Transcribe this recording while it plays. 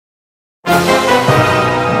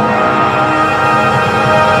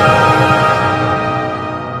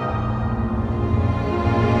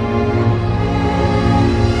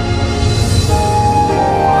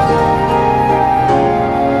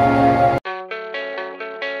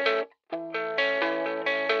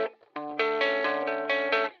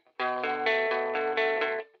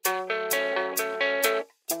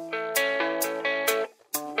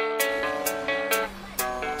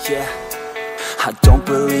I don't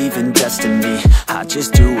believe in destiny, I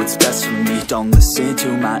just do what's best for me. Don't listen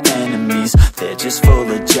to my enemies, they're just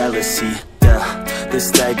full of jealousy. Yeah,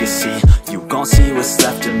 this legacy, you gon' see what's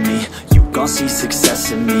left of me. You gon' see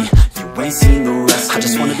success in me, you ain't seen the rest of me. I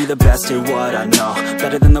just wanna be the best at what I know,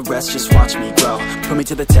 better than the rest, just watch me grow. Put me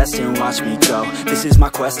to the test and watch me go. This is my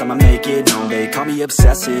quest, I'ma make it known. They call me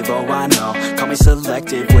obsessive, oh I know. Call me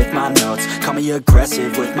selective with my notes, call me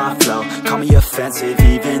aggressive with my flow, call me offensive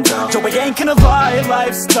even though Joe, I ain't gonna lie,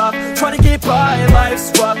 life's tough. Try to get by,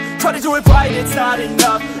 life's rough. Try to do it right, it's not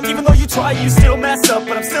enough. Even though you try, you still mess up.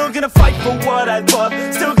 But I'm still gonna fight for what I love,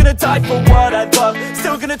 still gonna die for what I love,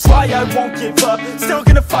 still gonna try, I won't give up, still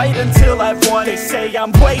gonna fight until I've won. They say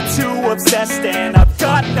I'm way too obsessed and I've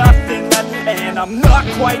got nothing left, and I'm not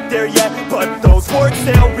quite there yet, but those words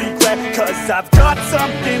they'll regret, cause I've got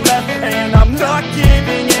something left and I'm not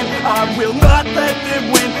giving in. I will not let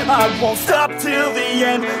them win, I won't stop till the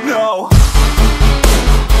end, no.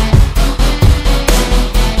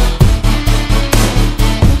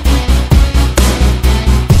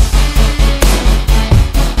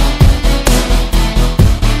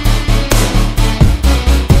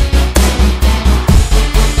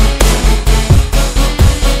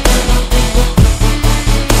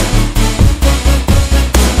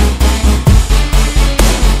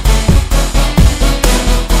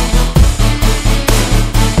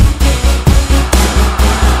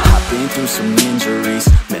 Some injuries,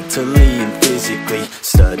 mentally and physically.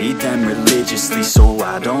 Studied them religiously so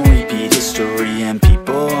I don't repeat history. And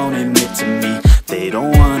people won't admit to me they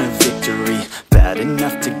don't want a victory bad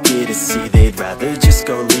enough to get a C. They'd rather just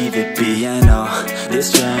go leave it be. And oh,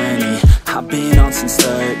 this journey I've been on since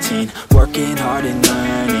 13, working hard and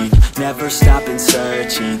learning, never stopping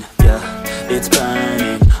searching. Yeah, it's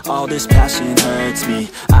burning, all this passion hurts me.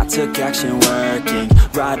 I took action working,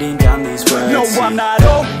 writing down these words. No, I'm not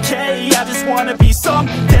okay, I just wanna be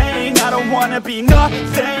something. I don't wanna be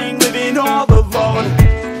nothing, living all alone.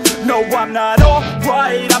 No, I'm not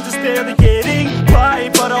alright, I'm just barely getting by.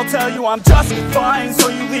 But I'll tell you I'm just fine, so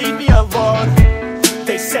you leave me alone.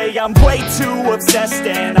 They say I'm way too obsessed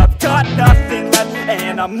and I've got nothing left,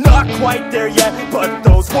 and I'm not quite there yet, but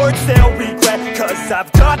those words they'll regret, cause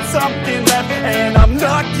I've got something left and I'm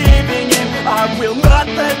not giving in. I will not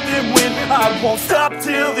let them win, I won't stop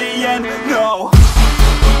till the end, no.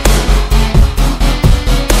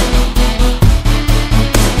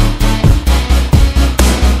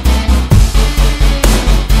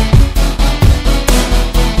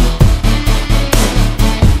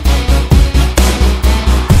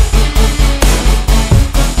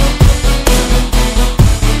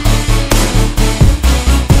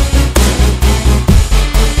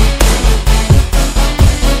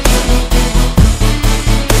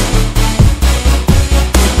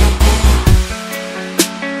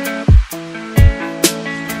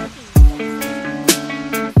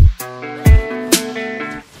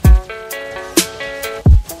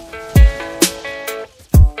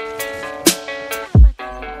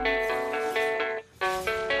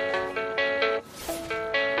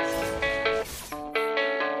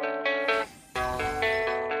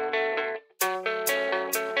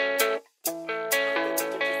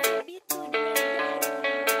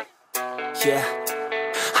 Yeah,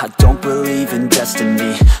 I don't believe in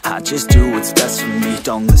destiny, I just do what's best for me.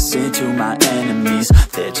 Don't listen to my enemies,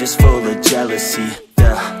 they're just full of jealousy.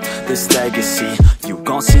 Yeah, this legacy, you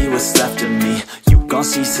gon' see what's left of me. You gon'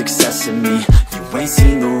 see success in me, you ain't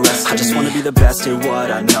seen the rest of me. I just wanna be the best at what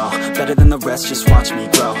I know, better than the rest, just watch me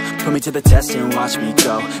grow. Put me to the test and watch me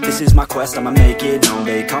go. This is my quest, I'ma make it known.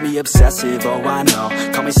 They call me obsessive, oh I know.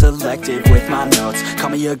 Call me selective with my notes,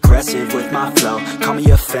 call me aggressive with my flow, call me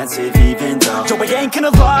offensive even though Joe, I ain't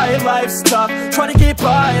gonna lie, life's tough. Try to get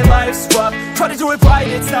by, life's rough. Try to do it right,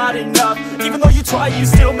 it's not enough. Even though you try, you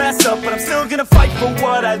still mess up. But I'm still gonna fight for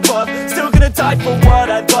what I love, still gonna die for what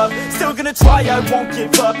I love, still gonna try, I won't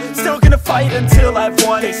give up, still gonna fight until I've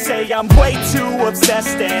won. They say I'm way too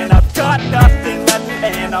obsessed and I've got nothing left,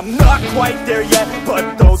 and I'm not quite there yet,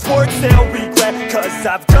 but those words they'll regret, cause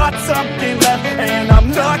I've got something left and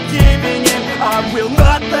I'm not giving in. I will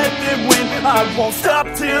not let them win, I won't stop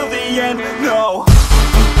till the end, no.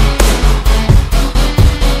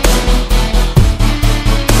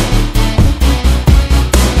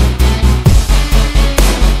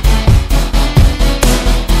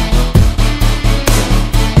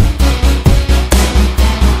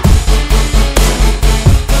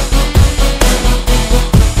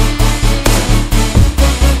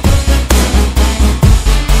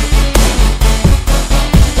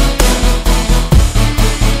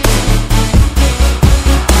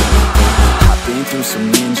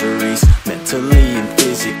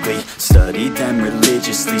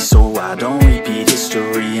 religiously, so I don't repeat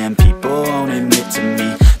history. And people won't admit to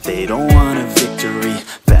me they don't want a victory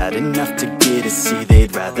bad enough to get a C.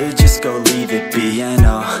 They'd rather just go leave it be. And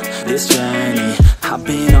this journey I've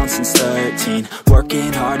been on since 13,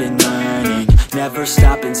 working hard and learning, never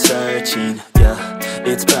stopping searching. Yeah,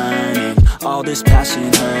 it's burning, all this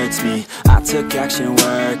passion hurts me. I took action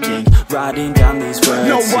working, writing down these words.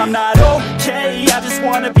 No, I'm not okay, I just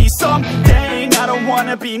wanna be something. I don't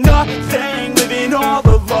wanna be nothing, living all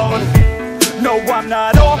alone. No, I'm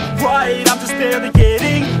not alright, I'm just barely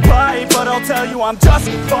getting by. But I'll tell you I'm just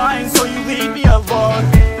fine, so you leave me alone.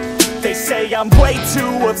 They say I'm way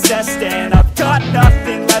too obsessed and I've got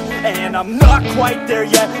nothing left, and I'm not quite there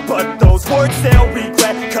yet, but those words they'll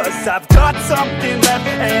regret. Cause I've got something left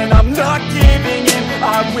and I'm not giving in.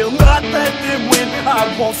 I will not let them win,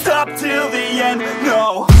 I won't stop till the end,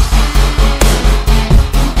 no.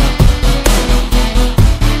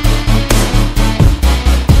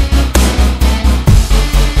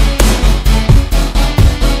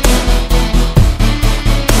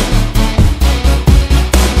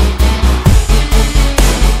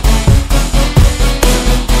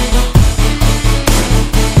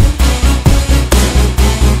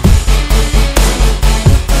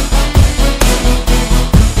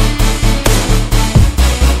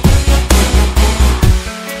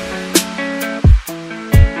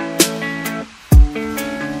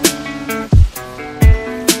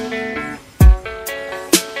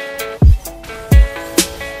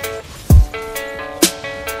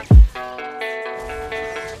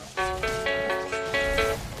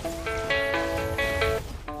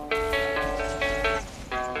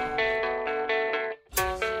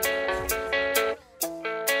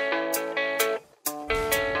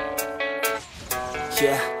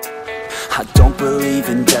 Yeah, I don't believe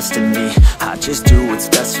in destiny, I just do what's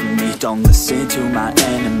best for me. Don't listen to my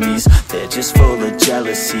enemies, they're just full of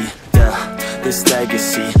jealousy. Yeah, this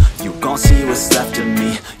legacy, you gon' see what's left of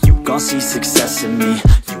me. You gon' see success in me,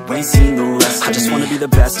 you ain't seen the rest of me. I just wanna be the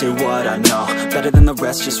best at what I know, better than the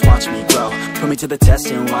rest, just watch me grow. Put me to the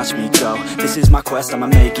test and watch me go. This is my quest, I'ma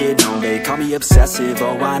make it known. They call me obsessive,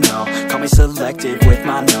 oh I know. Call me selective with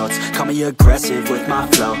my notes, call me aggressive with my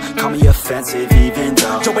flow, call me offensive even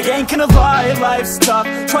though Joe, I ain't gonna lie, life's tough.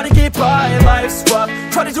 Try to get by, life's rough.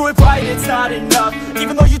 Try to do it right, it's not enough.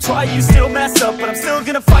 Even though you try, you still mess up. But I'm still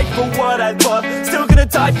gonna fight for what I love, still gonna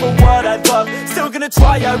die for what I love, still gonna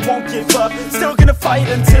try, I won't give up, still gonna fight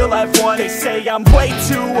until I've won. They say I'm way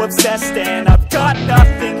too obsessed and I've got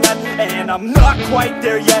nothing left, and I'm not quite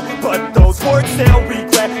there yet, but those words they'll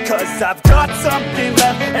regret. Cause I've got something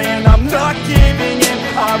left and I'm not giving in.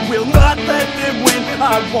 I will not let them win,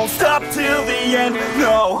 I won't stop till the end,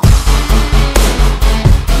 no.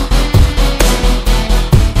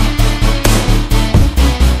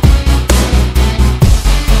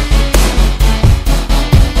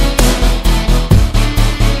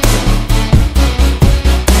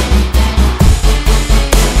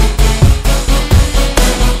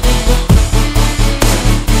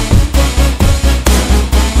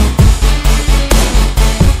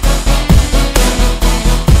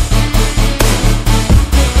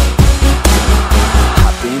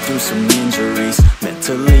 Some injuries,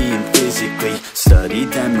 mentally and physically,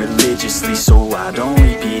 studied them religiously, so I don't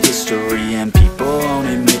repeat history. And people won't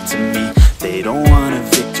admit to me they don't want a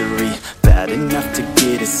victory bad enough to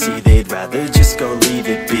get a C. They'd rather just go leave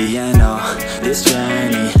it be. And this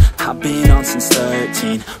journey I've been on since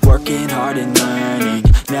 13, working hard and learning,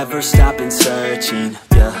 never stopping searching.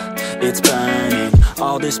 Yeah, it's burning,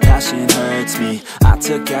 all this passion hurts me. I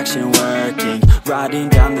took action working, writing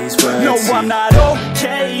down these words. No, I'm not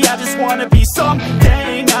okay, I just wanna be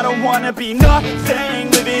something. I don't wanna be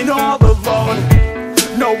nothing, living all alone.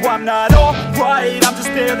 No, I'm not alright, I'm just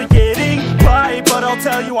barely getting by. But I'll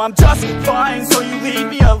tell you I'm just fine, so you leave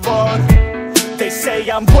me alone. They say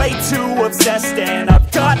I'm way too obsessed and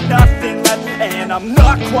I've got nothing left, and I'm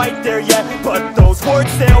not quite there yet, but those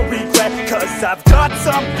words they'll regret. Cause I've got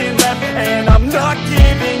something left and I'm not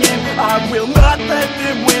giving in. I will not let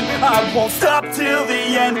them win, I won't stop till the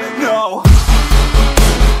end, no.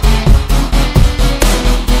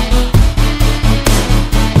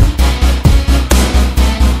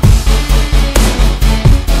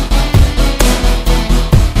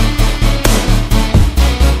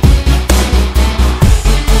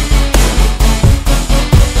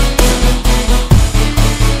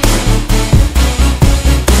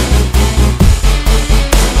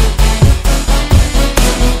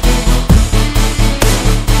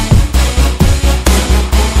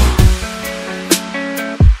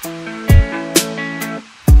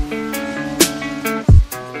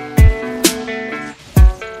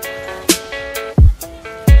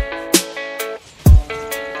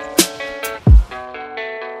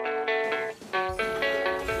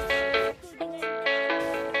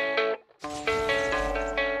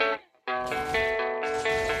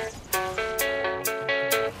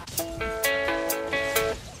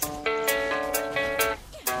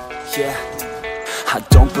 Yeah, I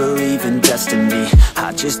don't believe in destiny,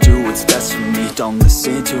 I just do what's best for me. Don't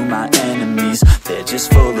listen to my enemies, they're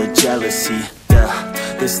just full of jealousy.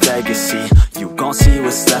 Yeah, this legacy, you gon' see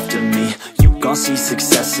what's left of me. You gon' see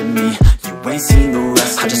success in me, you ain't seen the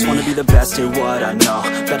rest of me. I just wanna be the best at what I know,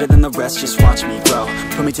 better than the rest, just watch me grow.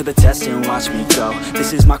 Put me to the test and watch me go.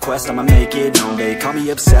 This is my quest, I'ma make it known. They call me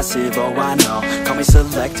obsessive, oh I know. Call me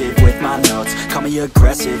selective with my notes, call me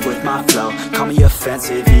aggressive with my flow. Call me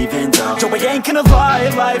offensive even though Joe, I ain't gonna lie,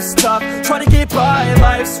 life's tough. Try to get by,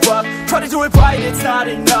 life's rough. Try to do it right, it's not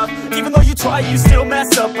enough. Even though you try, you still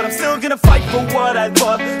mess up. But I'm still gonna fight for what I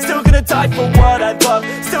love, still gonna die for what I love.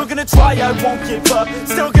 Still gonna try, I won't give up.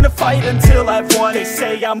 Still gonna fight until I've won. They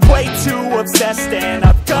say I'm way too obsessed and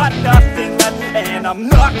I've got nothing left, and I'm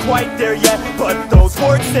not quite there yet, but those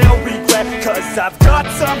words they'll regret. Cause I've got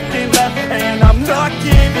something left and I'm not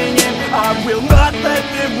giving in. I will not let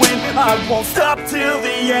them win, I won't stop till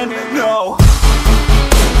the end, no.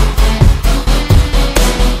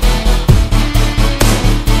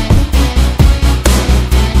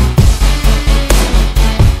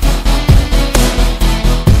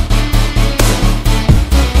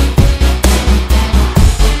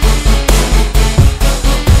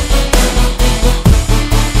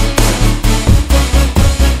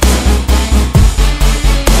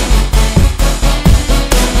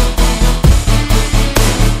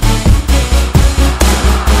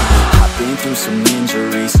 Some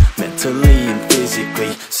injuries, mentally and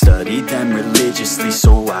physically. Studied them religiously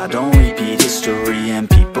so I don't repeat history. And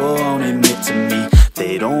people won't admit to me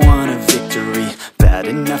they don't want a victory bad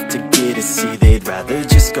enough to get a C. They'd rather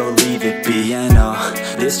just go leave it be. And oh,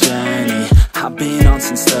 this journey I've been on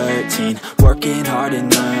since 13, working hard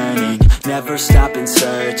and learning, never stopping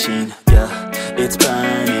searching. Yeah, it's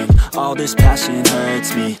burning, all this passion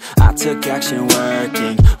hurts me. I took action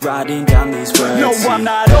working, writing down these words. No, I'm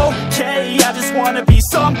not okay, I just wanna be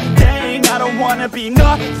something. I don't wanna be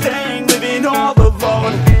nothing, living all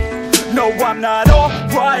alone. No, I'm not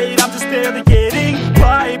alright, I'm just barely getting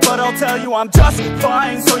by. But I'll tell you I'm just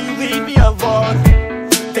fine, so you leave me alone.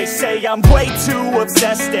 They say I'm way too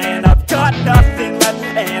obsessed and I've got nothing left,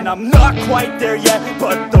 and I'm not quite there yet,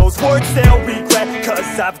 but those words they'll regret.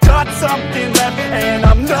 Cause I've got something left and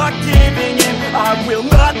I'm not giving in. I will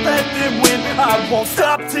not let them win, I won't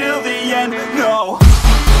stop till the end, no.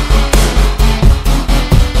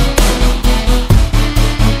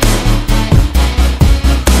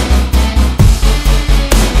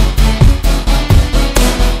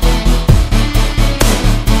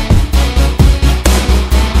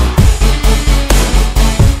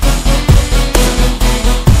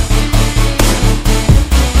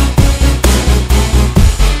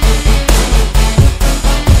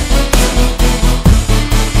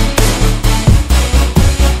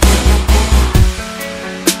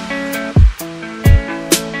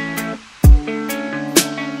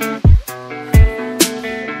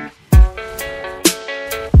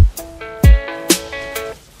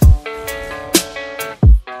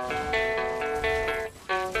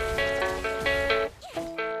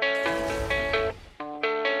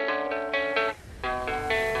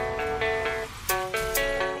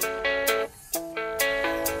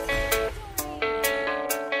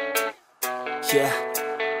 Yeah,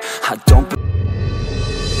 I don't